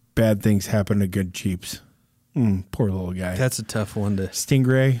bad things happen to good Jeeps. Poor little guy. that's a tough one to.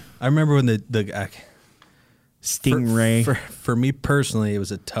 Stingray. I remember when the Stingray. For me personally, it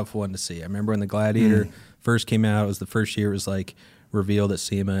was a tough one to see. I remember when the Gladiator first came out. It was the first year it was like revealed at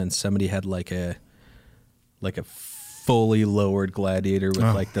SEMA, and somebody had like a fully lowered Gladiator with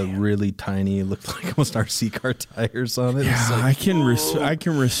like the really tiny, looked like almost RC car tires on it. Yeah, It's like, I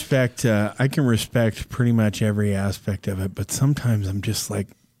can respect pretty much every aspect of it, but sometimes I'm just like,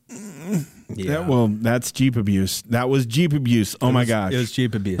 yeah. that's Jeep abuse. That was Jeep abuse. Oh my gosh, It was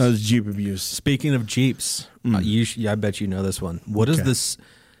Jeep abuse. That was Jeep abuse. Speaking of Jeeps, I bet you know this one. What is this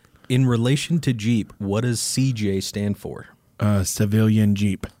in relation to Jeep? What does CJ stand for? Civilian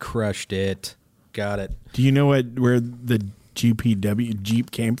Jeep. Crushed it. Got it. Do you know where the GPW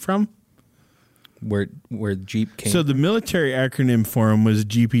Jeep came from? Where Jeep came. So the military acronym for him was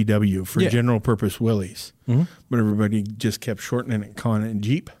GPW for General Purpose Willys, but everybody just kept shortening it and calling it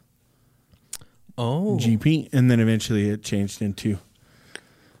Jeep. Oh, GP, and then eventually it changed into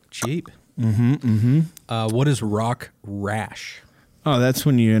Jeep. What is rock rash? Oh, that's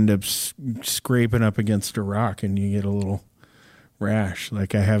when you end up scraping up against a rock and you get a little rash.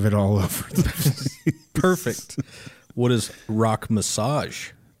 Like I have it all over the place. Perfect. What is rock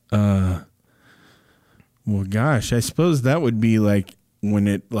massage? Well, gosh, I suppose that would be like when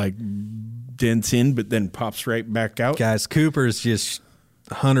it like dents in, but then pops right back out. Guys, Cooper's just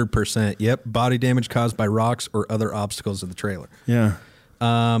 100%. Yep, body damage caused by rocks or other obstacles of the trailer. Yeah.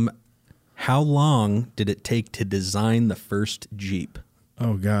 How long did it take to design the first Jeep?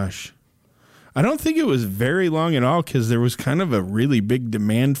 Oh gosh. I don't think it was very long at all because there was kind of a really big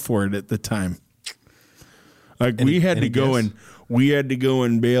demand for it at the time. Like we had to go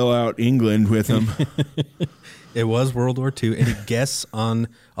and bail out England with them. It was World War II. Any guess on?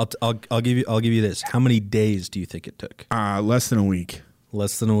 I'll give you this. How many days do you think it took? Less than a week.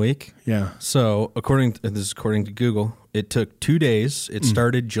 Less than a week. Yeah. So according to Google, it took 2 days. It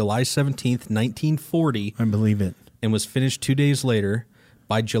started July 17th, 1940, I believe it. and was finished 2 days later.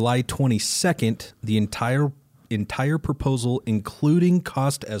 By July 22nd, the entire proposal, including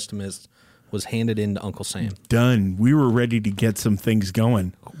cost estimates, was handed in to Uncle Sam. Done. We were ready to get some things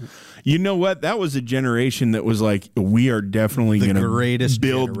going. You know what? That was a generation that was like, we are definitely going to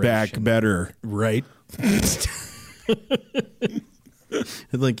build back better. Right?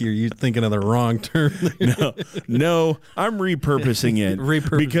 Like you're thinking of the wrong term. No, I'm repurposing it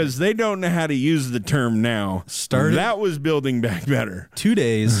because they don't know how to use the term now. That was Building Back Better. 2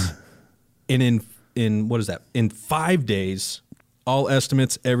 days, and in what is that? In 5 days, all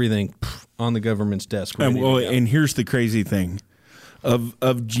estimates, everything on the government's desk. And here's the crazy thing,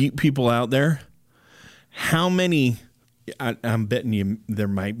 of Jeep people out there, how many? I'm betting you there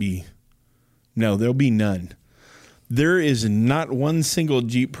might be. No, there'll be none. There is not one single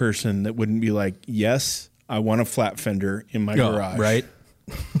Jeep person that wouldn't be like, yes, I want a flat fender in my garage. Right?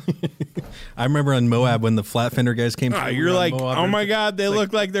 I remember on Moab when the flat fender guys came through. You're like, oh my God, they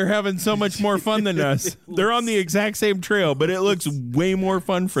look like they're having so much more fun than us. They're on the exact same trail, but it looks way more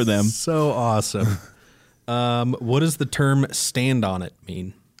fun for them. So awesome. What does the term stand on it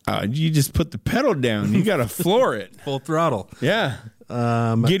mean? You just put the pedal down. You got to floor it. Full throttle. Yeah.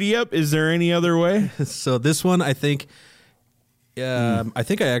 Giddy up. Is there any other way? So this one, I think, this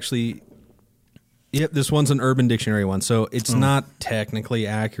one's an Urban Dictionary one. So it's not technically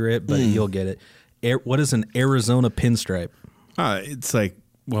accurate, but you'll get it. What is an Arizona pinstripe? It's like,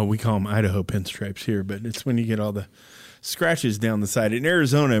 well, we call them Idaho pinstripes here, but it's when you get all the scratches down the side. In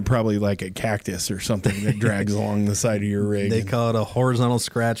Arizona, probably like a cactus or something that drags along the side of your rig. They call it a horizontal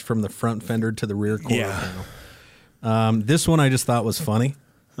scratch from the front fender to the rear quarter panel. This one I just thought was funny.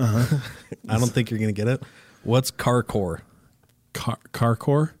 I don't think you're going to get it. What's CarCore?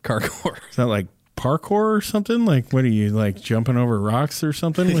 CarCore? CarCore. Is that like parkour or something? Like, what are you, like jumping over rocks or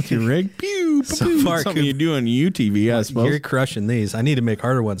something with your rig? Pew, something you do on UTV, I suppose. You're crushing these. I need to make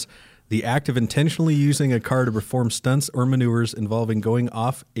harder ones. The act of intentionally using a car to perform stunts or maneuvers involving going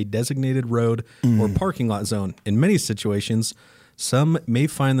off a designated road or parking lot zone. In many situations, some may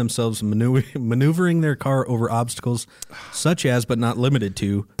find themselves maneuvering their car over obstacles such as, but not limited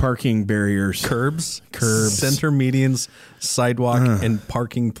to, parking barriers, curbs, center medians, sidewalk, and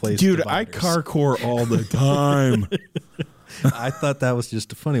parking place dividers. I CarCore all the time. I thought that was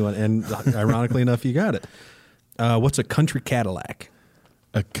just a funny one, and ironically enough, you got it. What's a country Cadillac?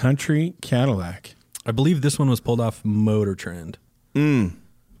 A country Cadillac. I believe this one was pulled off Motor Trend.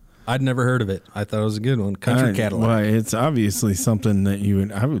 I'd never heard of it. I thought it was a good one. Country Cadillac. Well, it's obviously something that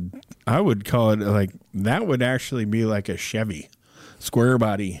I would call it like, that would actually be like a Chevy square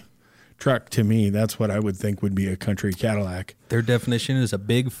body truck to me. That's what I would think would be a country Cadillac. Their definition is a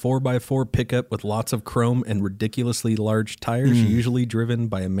big 4x4 pickup with lots of chrome and ridiculously large tires, usually driven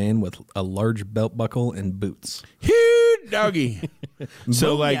by a man with a large belt buckle and boots. Doggy.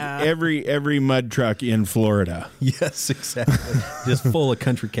 So like every mud truck in Florida. Yes, exactly. Just full of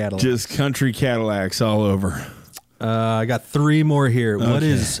country Cadillacs. Just country Cadillacs all over. I got 3 more here. Okay. What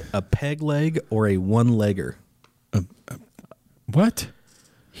is a peg leg or a one-legger? What?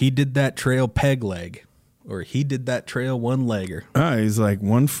 He did that trail peg leg, or he did that trail one-legger. He's like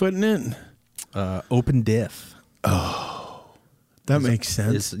 1 foot in it? Open diff. Oh. That makes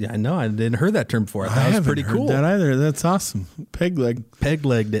sense. Yeah, I know. I didn't heard that term before. I thought it was pretty cool. That either. That's awesome. Peg leg. Peg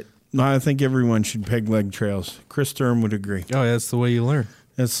legged it. No, I think everyone should peg leg trails. Chris Sturm would agree. Oh, yeah, that's the way you learn.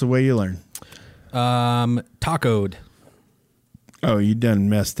 That's the way you learn. Tacoed. Oh, you done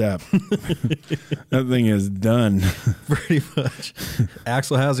messed up. That thing is done. Pretty much.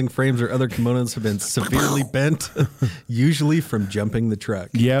 Axle housing, frames, or other components have been severely bent, usually from jumping the truck.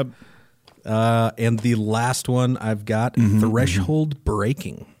 Yep. And the last one I've got, threshold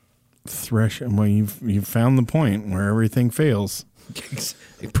braking. Well, you've found the point where everything fails.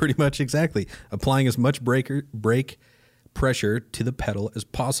 Pretty much exactly. Applying as much brake pressure to the pedal as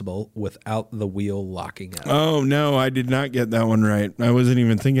possible without the wheel locking out. Oh, no, I did not get that one right. I wasn't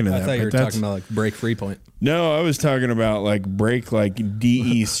even thinking of that. I thought you were talking about like brake free point. No, I was talking about like brake, like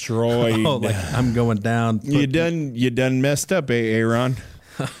destroyed. Oh, like I'm going down. You done messed up, Aaron.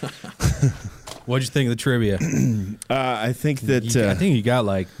 What'd you think of the trivia? I think that I think you got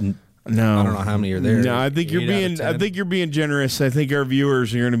like no. I don't know how many are there. No, I think you're being generous. I think our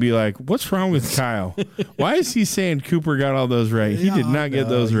viewers are going to be like, "What's wrong with Kyle? Why is he saying Cooper got all those right? He did not get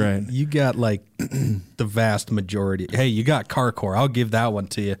those right." You got like the vast majority. Hey, you got CarCore. I'll give that one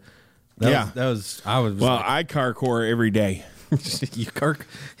to you. I was. Well, I CarCore every day. You car.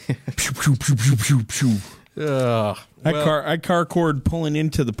 I CarCored pulling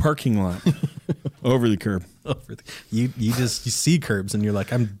into the parking lot over the curb. You see curbs and you're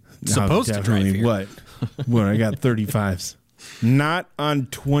like, I'm supposed to drive here. What? I got 35s, not on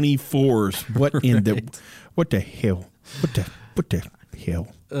 24s. What the hell? What the hell?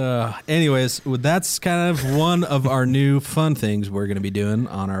 Anyways, that's kind of one of our new fun things we're going to be doing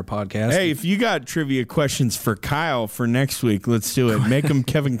on our podcast. Hey, if you got trivia questions for Kyle for next week, let's do it. Make them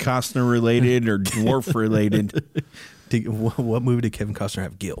Kevin Costner related or dwarf related. What movie did Kevin Costner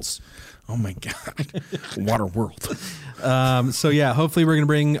have gills? Oh my God. Waterworld. So yeah, hopefully we're going to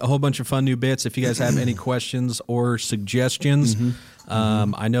bring a whole bunch of fun new bits. If you guys have any questions or suggestions,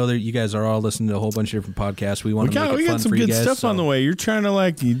 I know that you guys are all listening to a whole bunch of different podcasts. We want to make it fun for you guys. We got some good stuff on the way. You're trying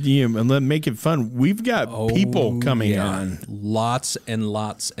to make it fun. We've got people coming on. Lots and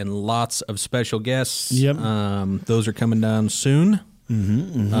lots and lots of special guests. Yep. Those are coming down soon.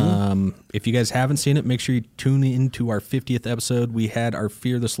 If you guys haven't seen it, make sure you tune into our 50th episode. We had our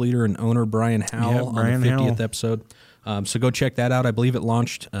fearless leader and owner, Brian Howell, on the 50th episode. So go check that out. I believe it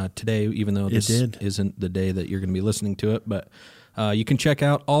launched today, even though this isn't the day that you're going to be listening to it. But you can check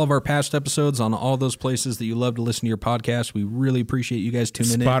out all of our past episodes on all those places that you love to listen to your podcast. We really appreciate you guys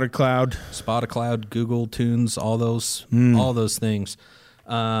tuning in. Spotify, Google Tunes, all those things.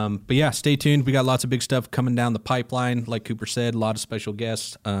 But yeah, stay tuned. We got lots of big stuff coming down the pipeline. Like Cooper said, a lot of special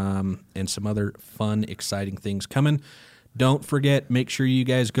guests and some other fun, exciting things coming. Don't forget, make sure you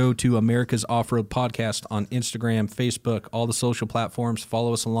guys go to America's Off-Road Podcast on Instagram, Facebook, all the social platforms.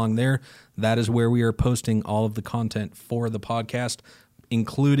 Follow us along there. That is where we are posting all of the content for the podcast,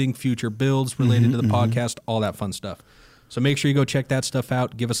 including future builds related to the podcast, all that fun stuff. So make sure you go check that stuff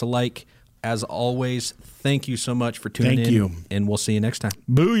out. Give us a like. As always, thank you so much for tuning in. Thank you. And we'll see you next time.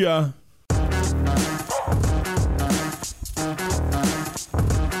 Booyah.